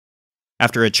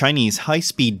after a Chinese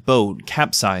high-speed boat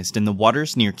capsized in the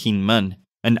waters near Kinmen,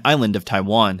 an island of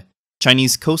Taiwan.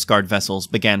 Chinese Coast Guard vessels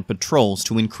began patrols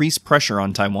to increase pressure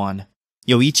on Taiwan.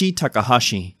 Yoichi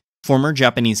Takahashi, former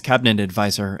Japanese cabinet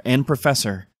advisor and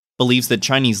professor, believes that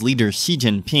Chinese leader Xi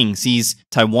Jinping sees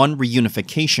Taiwan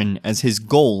reunification as his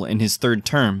goal in his third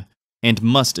term, and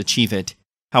must achieve it.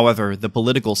 However, the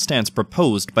political stance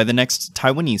proposed by the next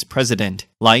Taiwanese president,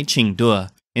 Lai Ching-te,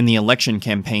 in the election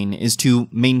campaign is to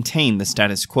maintain the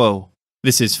status quo.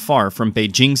 This is far from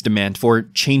Beijing's demand for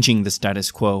changing the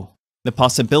status quo. The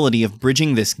possibility of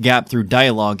bridging this gap through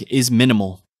dialogue is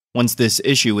minimal. Once this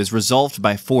issue is resolved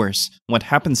by force, what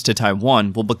happens to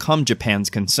Taiwan will become Japan's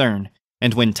concern,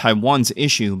 and when Taiwan's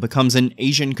issue becomes an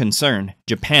Asian concern,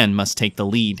 Japan must take the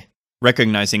lead.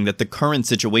 Recognizing that the current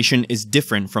situation is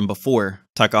different from before,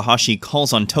 Takahashi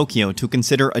calls on Tokyo to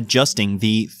consider adjusting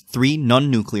the 3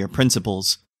 non-nuclear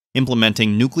principles,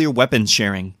 implementing nuclear weapons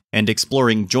sharing, and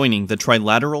exploring joining the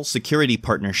trilateral security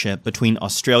partnership between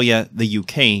Australia, the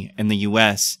UK, and the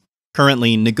US.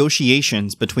 Currently,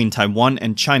 negotiations between Taiwan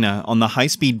and China on the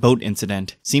high-speed boat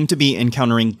incident seem to be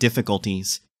encountering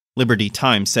difficulties. Liberty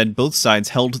Times said both sides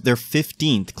held their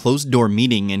 15th closed-door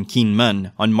meeting in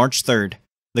Kinmen on March 3rd.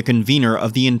 The convener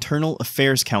of the Internal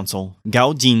Affairs Council,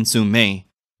 Gao Jin-su-mei,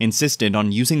 insisted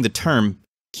on using the term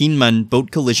Kinmen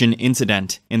boat collision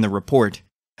incident in the report.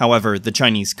 However, the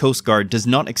Chinese Coast Guard does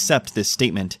not accept this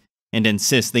statement and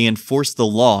insists they enforce the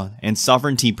law and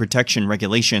sovereignty protection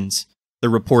regulations. The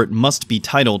report must be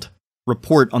titled,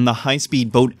 Report on the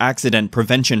High-Speed Boat Accident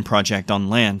Prevention Project on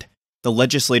Land. The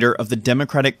legislator of the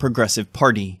Democratic Progressive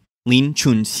Party, Lin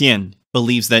Chun-hsien,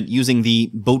 believes that using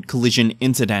the boat collision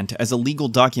incident as a legal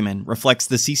document reflects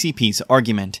the CCP's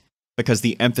argument, because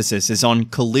the emphasis is on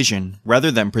collision rather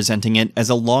than presenting it as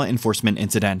a law enforcement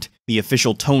incident. The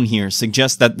official tone here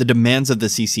suggests that the demands of the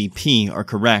CCP are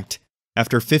correct.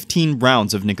 After 15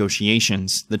 rounds of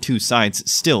negotiations, the two sides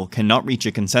still cannot reach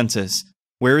a consensus.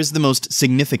 Where is the most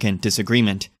significant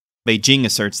disagreement? Beijing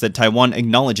asserts that Taiwan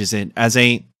acknowledges it as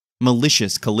a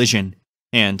malicious collision,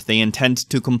 and they intend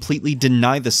to completely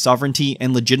deny the sovereignty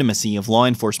and legitimacy of law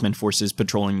enforcement forces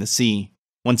patrolling the sea.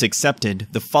 Once accepted,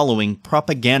 the following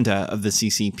propaganda of the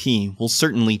CCP will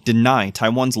certainly deny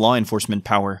Taiwan's law enforcement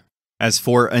power. As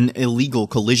for an illegal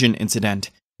collision incident,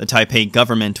 the Taipei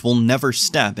government will never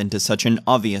step into such an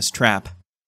obvious trap.